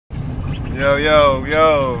Yo, yo,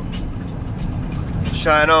 yo.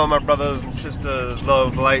 Shine on, my brothers and sisters.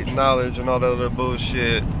 Love, light, knowledge, and all the other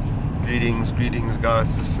bullshit. Greetings, greetings,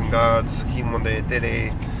 goddesses and gods. Himonde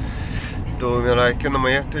tere. Domirai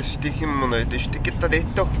kenomayate stikimonoite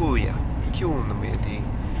stikitareto huya. Kyunomedi.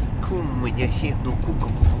 Kumye hidu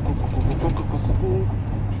kukukukukukukukukukukukuku.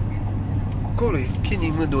 Kore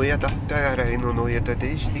kini mudoyata tarai no noyata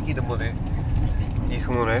de stikidamore.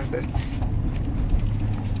 Ihmone.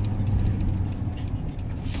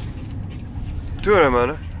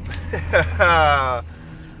 Man.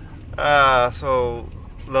 So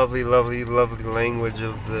lovely, lovely, lovely language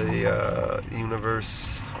of the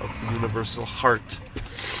universe, of the universal heart.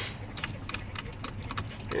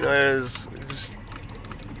 You know,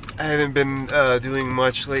 I haven't been doing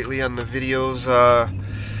much lately on the videos.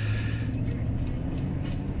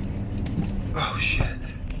 Oh shit!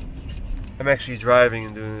 I'm actually driving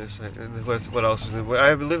and doing this. What else is it?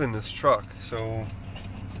 I live in this truck, so.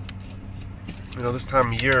 You know, this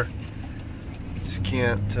time of year, just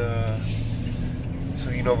can't, so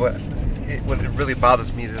you know what it really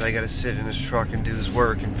bothers me that I gotta sit in this truck and do this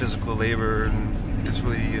work and physical labor, and it's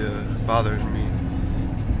really bothering me.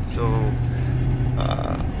 So,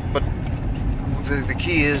 but the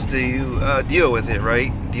key is to deal with it,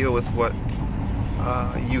 right? Deal with what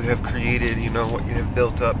you have created, you know, what you have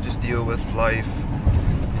built up. Just deal with life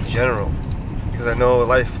in general. Because I know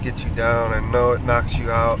life gets you down, I know it knocks you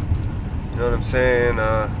out. You know what I'm saying?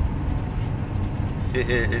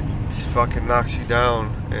 It fucking knocks you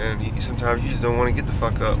down, and sometimes you just don't want to get the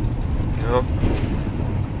fuck up. You know?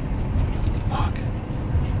 Fuck.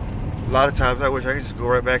 A lot of times I wish I could just go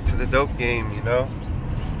right back to the dope game. You know?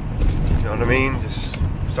 You know what I mean? Just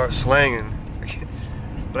start slanging.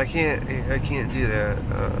 But I can't do that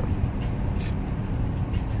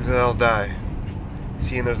because then I'll die.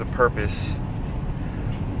 Seeing there's a purpose.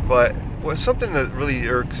 But what's something that really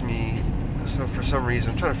irks me. So for some reason,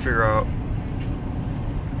 I'm trying to figure out.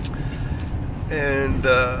 And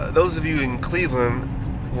those of you in Cleveland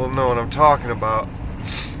will know what I'm talking about.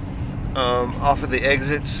 Off of the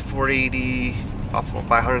exits, 480, off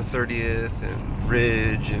by 130th and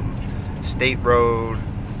Ridge and State Road,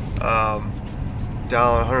 down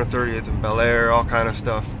 130th and Bel Air, all kind of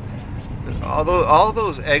stuff. All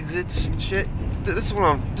those exits and shit. This is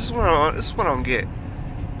what I don't get.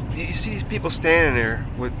 You see these people standing there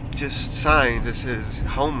with just signs that says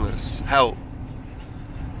homeless, help.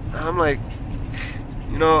 I'm like,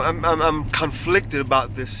 you know, I'm conflicted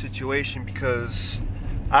about this situation because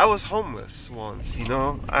I was homeless once, you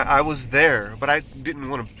know. I was there, but I didn't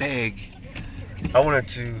want to beg. I wanted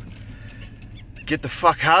to get the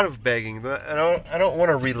fuck out of begging. I don't want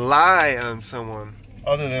to rely on someone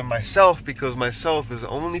other than myself, because myself is the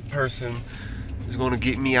only person who's going to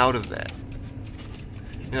get me out of that.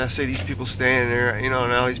 You know, I see these people standing there, you know,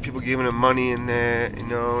 and all these people giving them money and that, you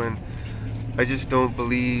know, and I just don't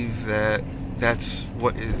believe that that's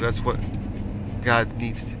what God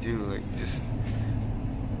needs to do. Like, just,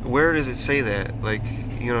 where does it say that? Like,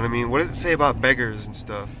 you know what I mean? What does it say about beggars and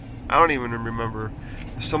stuff? I don't even remember.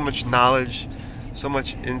 There's so much knowledge, so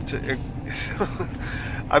much into.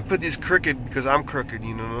 I put these crooked because I'm crooked,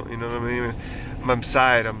 you know what I mean? I'm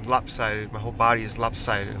lopsided. My whole body is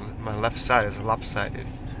lopsided. My left side is lopsided.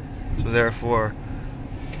 So therefore,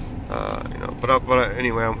 you know. But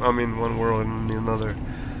anyway, I'm in one world and in another.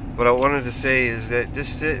 What I wanted to say is that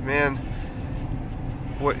just it, man.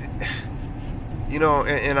 What, you know,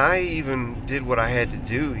 and I even did what I had to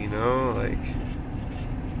do. You know, like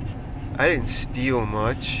I didn't steal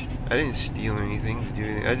much. I didn't steal anything to do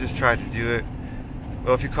anything. I just tried to do it.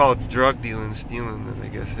 Well, if you call it drug dealing, stealing, then I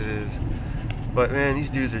guess it is. But man, these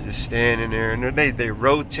dudes are just standing there, and they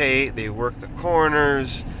rotate, they work the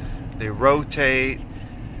corners, they rotate,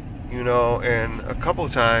 you know, and a couple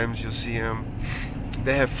times you'll see them,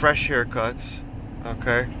 they have fresh haircuts,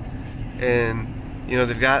 okay, and, you know,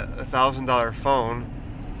 they've got a $1,000 phone.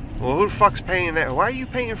 Well, who the fuck's paying that? Why are you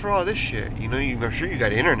paying for all this shit? You know, I'm sure you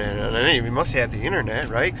got internet on it. You must have the internet,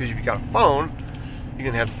 right? Because if you got a phone, you're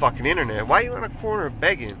gonna have the fucking internet. Why are you on a corner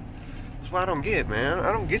begging? That's what I don't get, man.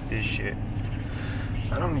 I don't get this shit.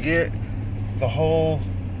 I don't get the whole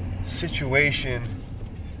situation.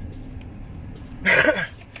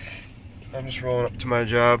 I'm just rolling up to my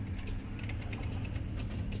job.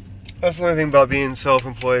 That's the only thing about being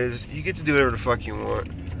self-employed is you get to do whatever the fuck you want.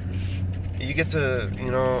 You get to, you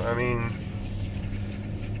know, I mean,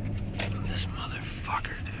 this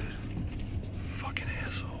motherfucker, dude. Fucking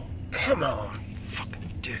asshole. Come on,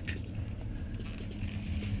 fucking dick.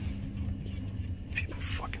 People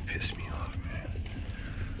fucking piss me off, man.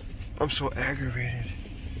 I'm so aggravated.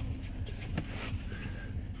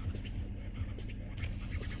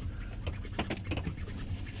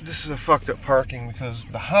 this is a fucked up parking because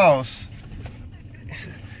the house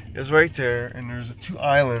is right there, and there's 2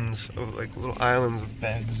 islands of like little islands of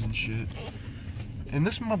beds and shit. And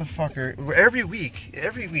this motherfucker, every week,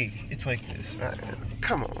 it's like this.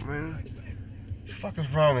 Come on, man. What the fuck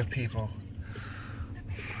is wrong with people?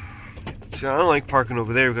 See, I don't like parking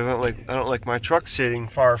over there because I don't like my truck sitting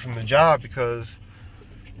far from the job because,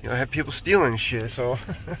 you know, I have people stealing shit. So,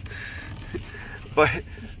 but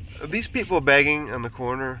these people begging on the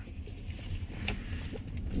corner.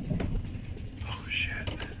 Oh shit!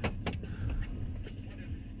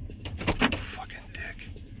 Fucking dick!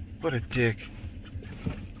 What a dick!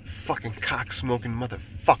 Fucking cock-smoking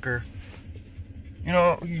motherfucker. You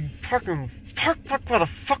know, you park by the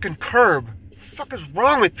fucking curb. What the fuck is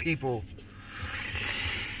wrong with people?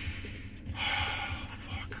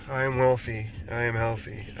 Fuck. I am wealthy. I am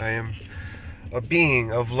healthy. I am a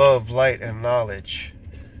being of love, light, and knowledge.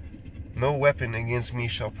 No weapon against me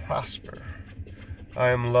shall prosper. I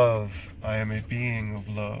am love. I am a being of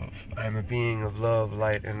love. I am a being of love,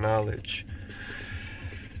 light, and knowledge.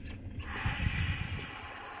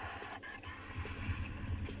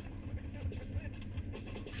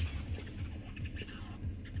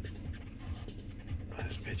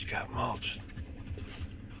 Bitch got mulched.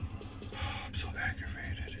 I'm so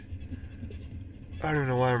aggravated. I don't even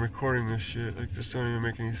know why I'm recording this shit. Like, this don't even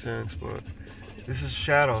make any sense, but this is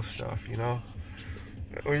shadow stuff, you know?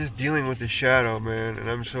 We're just dealing with the shadow, man, and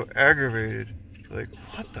I'm so aggravated. Like,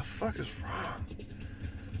 what the fuck is wrong?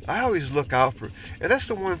 I always look out for, and that's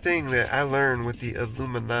the one thing that I learned with the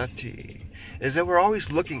Illuminati, is that we're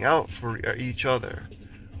always looking out for each other.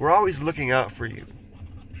 We're always looking out for you.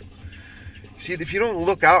 See, if you don't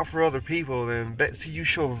look out for other people, then you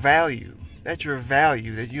show value. That's your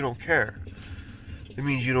value, that you don't care. It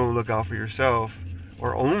means you don't look out for yourself,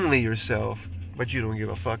 or only yourself, but you don't give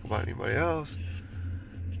a fuck about anybody else.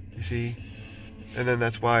 You see? And then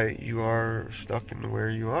that's why you are stuck in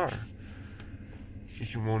where you are.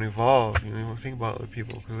 If you won't evolve, you won't think about other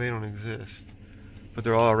people, because they don't exist. But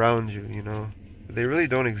they're all around you, you know? They really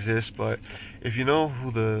don't exist, but if you know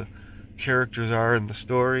who the characters are in the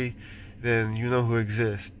story, then you know who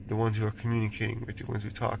exists, the ones who are communicating with you, the ones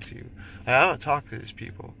who talk to you. I don't talk to these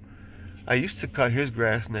people. I used to cut his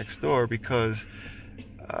grass next door because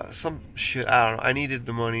some shit, I don't know, I needed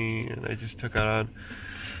the money and I just took it on.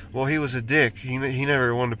 Well, he was a dick. He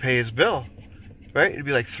never wanted to pay his bill, right? It'd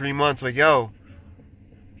be like 3 months, like, yo,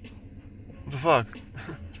 what the fuck?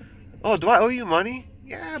 Oh, do I owe you money?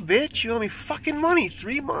 Yeah, bitch, you owe me fucking money.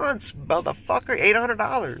 3 months, motherfucker,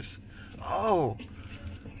 $800. Oh,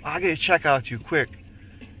 I'll get a check out to you quick.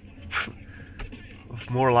 With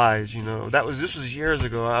more lies, you know. This was years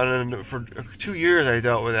ago. And for 2 years I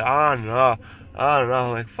dealt with it. On and off. I'm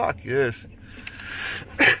like, fuck this.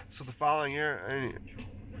 So the following year,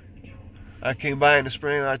 I came by in the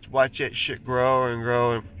spring. I watched that shit grow and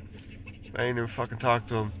grow. And I ain't never fucking talked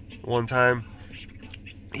to him. One time,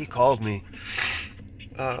 he called me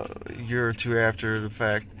a year or two after the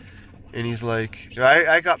fact. And he's like,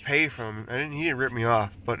 I got paid from him. He didn't rip me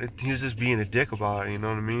off, but he was just being a dick about it, you know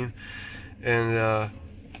what I mean? And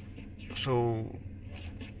so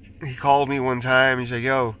he called me one time. He's like,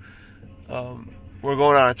 yo, we're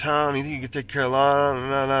going out of town. You think you can take care of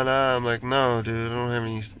Lana? Nah. I'm like, no, dude, I don't have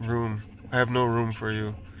any room. I have no room for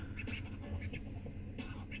you.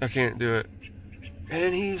 I can't do it. And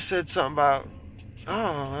then he said something about,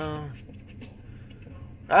 oh, well,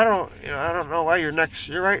 I don't know why you're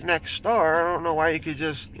right next door. I don't know why you could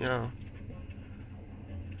just, you know.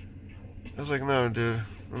 I was like, no, dude,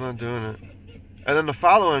 I'm not doing it. And then the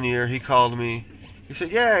following year, he called me. He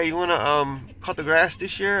said, yeah, you want to cut the grass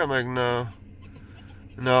this year? I'm like, no,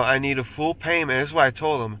 I need a full payment. This is what I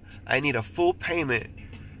told him. I need a full payment,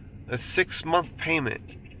 a 6-month payment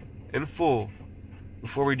in full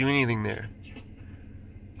before we do anything there.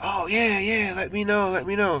 Oh, yeah, let me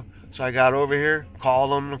know. So I got over here,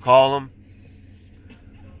 call him.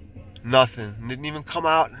 Nothing. Didn't even come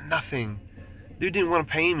out, nothing. Dude didn't want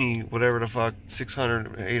to pay me whatever the fuck,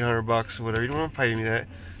 $600, $800 or whatever. He didn't want to pay me that.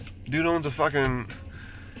 Dude owns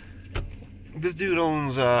this dude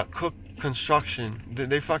owns Cook Construction.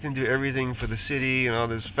 They fucking do everything for the city and all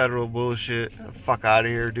this federal bullshit. Fuck out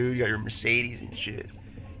of here, dude. You got your Mercedes and shit.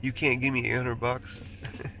 You can't give me $800.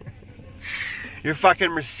 Your fucking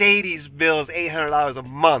Mercedes bill is $800 a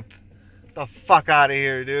month. The fuck out of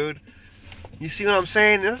here, dude. You see what I'm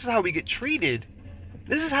saying? This is how we get treated.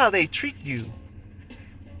 This is how they treat you.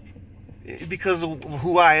 Because of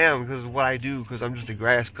who I am, because of what I do, because I'm just a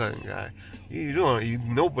grass cutting guy.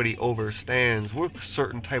 Nobody overstands. We're a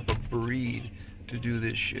certain type of breed to do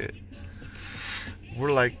this shit.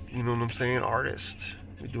 We're like, you know what I'm saying, artists.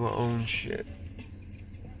 We do our own shit.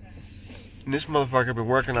 And this motherfucker been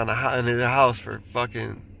working on in the house for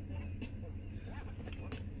fucking...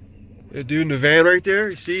 The dude in the van right there,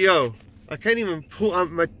 you see, yo, I can't even pull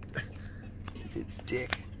on my...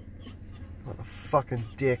 Dick. Motherfucking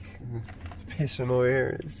dick. Pissing over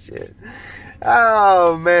here and shit.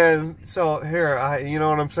 Oh, man. So, here, you know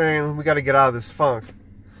what I'm saying? We gotta get out of this funk.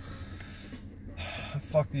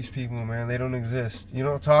 Fuck these people, man. They don't exist. You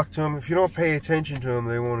don't talk to them. If you don't pay attention to them,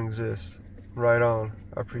 they won't exist. Right on.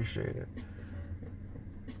 I appreciate it.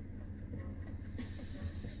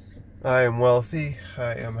 I am wealthy.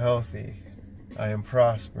 I am healthy. I am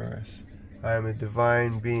prosperous. I am a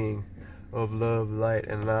divine being of love, light,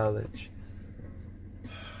 and knowledge.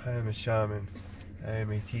 I am a shaman. I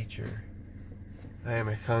am a teacher. I am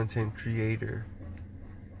a content creator.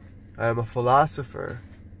 I am a philosopher.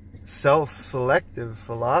 Self-selective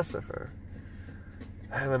philosopher.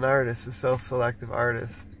 I am an artist, a self-selective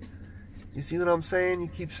artist. You see what I'm saying? You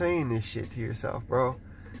keep saying this shit to yourself, bro.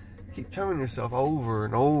 Keep telling yourself over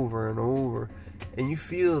and over and over. And you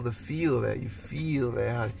feel that. You feel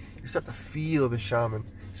that. You start to feel the shaman.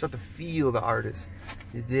 You start to feel the artist.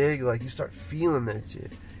 You dig? Like, you start feeling that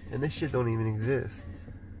shit. And this shit don't even exist.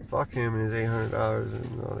 Fuck him and his $800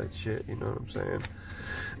 and all that shit. You know what I'm saying?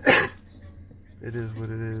 It is what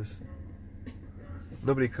it is.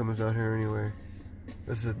 Nobody comes down here anyway.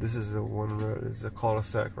 This is a one road. This is a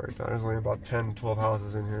cul-de-sac right now. There's only about 10, 12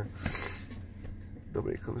 houses in here.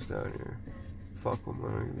 Nobody comes down here. Fuck them. I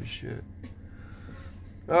don't give a shit.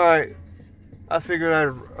 Alright. I figured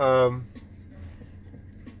I'd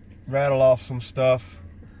rattle off some stuff.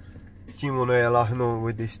 You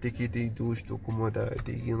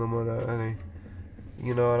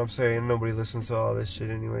know what I'm saying? Nobody listens to all this shit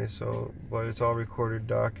anyway, so, but it's all recorded,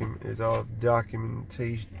 it's all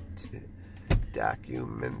documented. Did I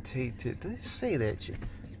say that shit?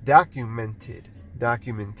 Documented.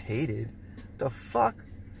 The fuck?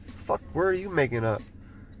 Fuck, where are you making up?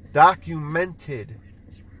 Documented.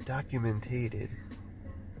 I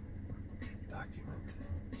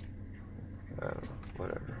don't know,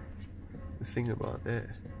 whatever. Let's think about that.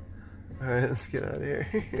 Alright, let's get out of here.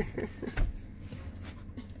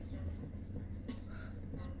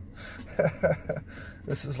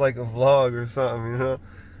 This is like a vlog or something, you know?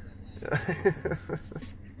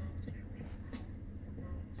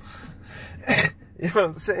 You know what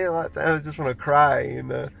I'm saying? A lot of times I just want to cry, you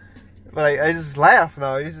know? But I just laugh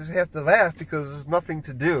now. You just have to laugh because there's nothing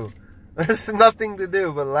to do. There's nothing to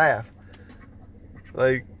do but laugh.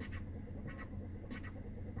 Like,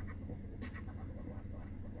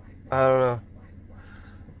 I don't know.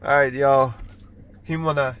 Alright, y'all.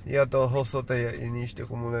 Kimona, yato hosote inishte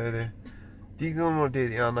komune.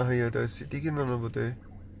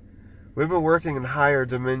 We've been working in higher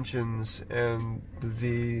dimensions, and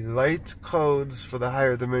the light codes for the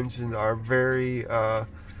higher dimensions are very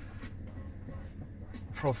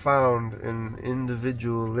profound and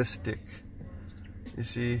individualistic, you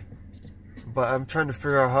see. But I'm trying to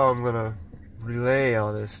figure out how I'm gonna relay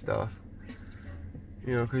all this stuff,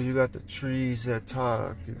 you know, because you got the trees that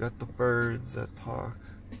talk, you got the birds that talk,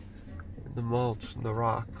 and the mulch and the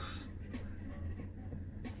rocks.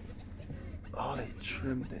 Oh, they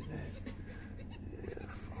trimmed it. Yeah,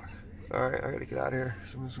 fuck. Alright, I gotta get out of here.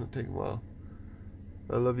 Someone's gonna take a while.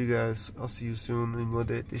 I love you guys. I'll see you soon.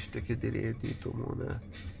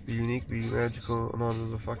 Be unique, be magical, and all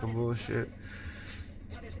of the fucking bullshit.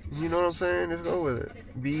 You know what I'm saying? Just go with it.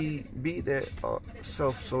 Be that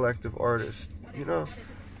self-selective artist. You know,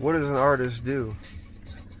 what does an artist do?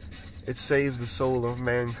 It saves the soul of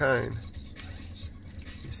mankind.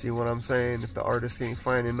 You see what I'm saying? If the artist can't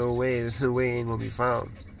find it no way, the way ain't gonna be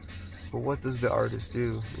found. But what does the artist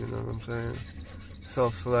do? You know what I'm saying?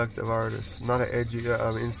 Self-selective artist, not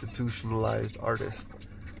an institutionalized artist.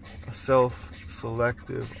 A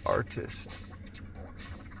self-selective artist.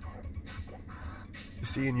 You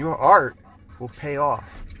see, and your art will pay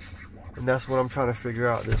off. And that's what I'm trying to figure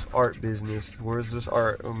out, this art business. Where's this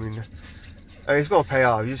art? I mean, it's gonna pay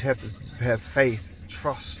off. You just have to have faith,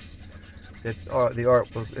 trust that the art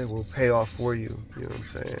will pay off for you. You know what I'm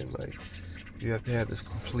saying? Like, you have to have this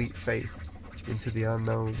complete faith into the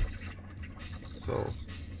unknown. So,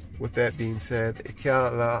 with that being said,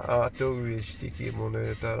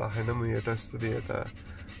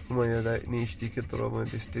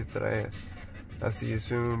 I'll see you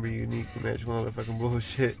soon. Be unique, magical, motherfucking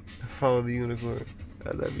bullshit. Follow the unicorn.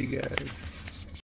 I love you guys.